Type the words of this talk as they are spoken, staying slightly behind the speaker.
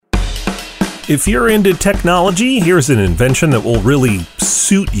If you're into technology, here's an invention that will really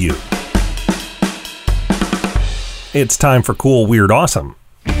suit you. It's time for Cool, Weird, Awesome.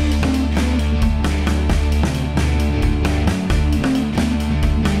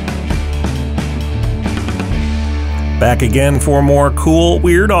 Back again for more Cool,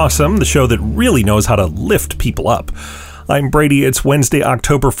 Weird, Awesome, the show that really knows how to lift people up. I'm Brady. It's Wednesday,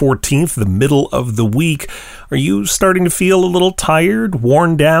 October 14th, the middle of the week. Are you starting to feel a little tired,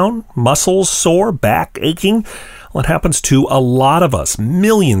 worn down, muscles sore, back aching? Well, it happens to a lot of us.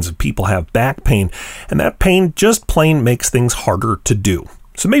 Millions of people have back pain, and that pain just plain makes things harder to do.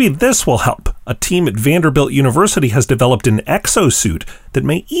 So maybe this will help. A team at Vanderbilt University has developed an exosuit that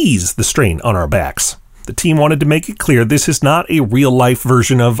may ease the strain on our backs. The team wanted to make it clear this is not a real-life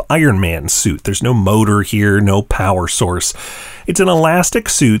version of Iron Man's suit. There's no motor here, no power source. It's an elastic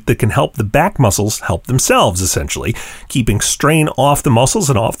suit that can help the back muscles help themselves, essentially, keeping strain off the muscles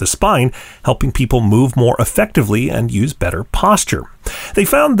and off the spine, helping people move more effectively and use better posture. They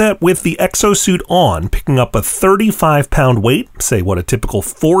found that with the exosuit on, picking up a 35-pound weight, say what a typical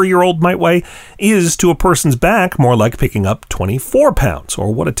 4-year-old might weigh, is to a person's back more like picking up 24 pounds,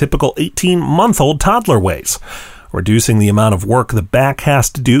 or what a typical 18-month-old toddler weighs. Reducing the amount of work the back has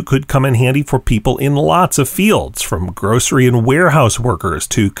to do could come in handy for people in lots of fields, from grocery and warehouse workers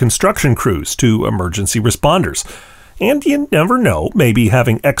to construction crews to emergency responders. And you never know, maybe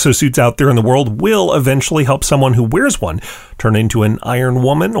having exosuits out there in the world will eventually help someone who wears one turn into an Iron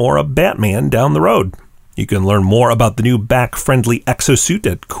Woman or a Batman down the road. You can learn more about the new back-friendly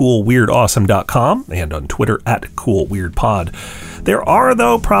exosuit at coolweirdawesome.com and on Twitter at coolweirdpod. There are,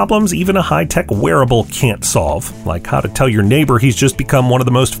 though, problems even a high-tech wearable can't solve, like how to tell your neighbor he's just become one of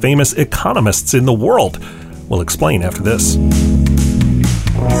the most famous economists in the world. We'll explain after this.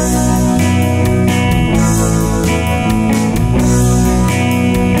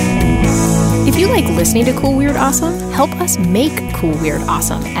 If you like listening to Cool, Weird, Awesome, help us make Cool, Weird,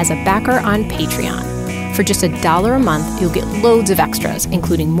 Awesome as a backer on Patreon. For just $1 a month, you'll get loads of extras,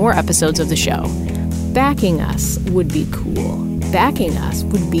 including more episodes of the show. Backing us would be cool. Backing us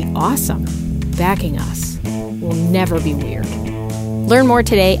would be awesome. Backing us will never be weird. Learn more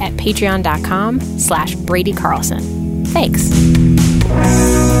today at patreon.com/Brady Carlson. Thanks.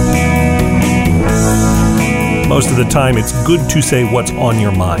 Most of the time, it's good to say what's on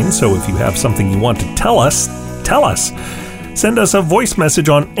your mind, so if you have something you want to tell us, tell us. Send us a voice message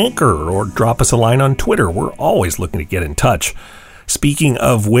on Anchor or drop us a line on Twitter. We're always looking to get in touch. Speaking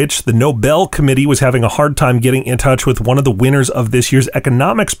of which, the Nobel Committee was having a hard time getting in touch with one of the winners of this year's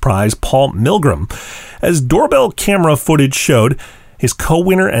economics prize, Paul Milgrom. As doorbell camera footage showed, his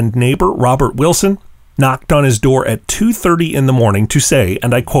co-winner and neighbor, Robert Wilson, knocked on his door at 2:30 in the morning to say,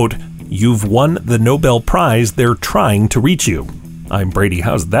 and I quote, "You've won the Nobel Prize. They're trying to reach you." I'm Brady.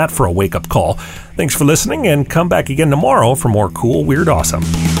 How's that for a wake-up call? Thanks for listening, and come back again tomorrow for more Cool, Weird, Awesome.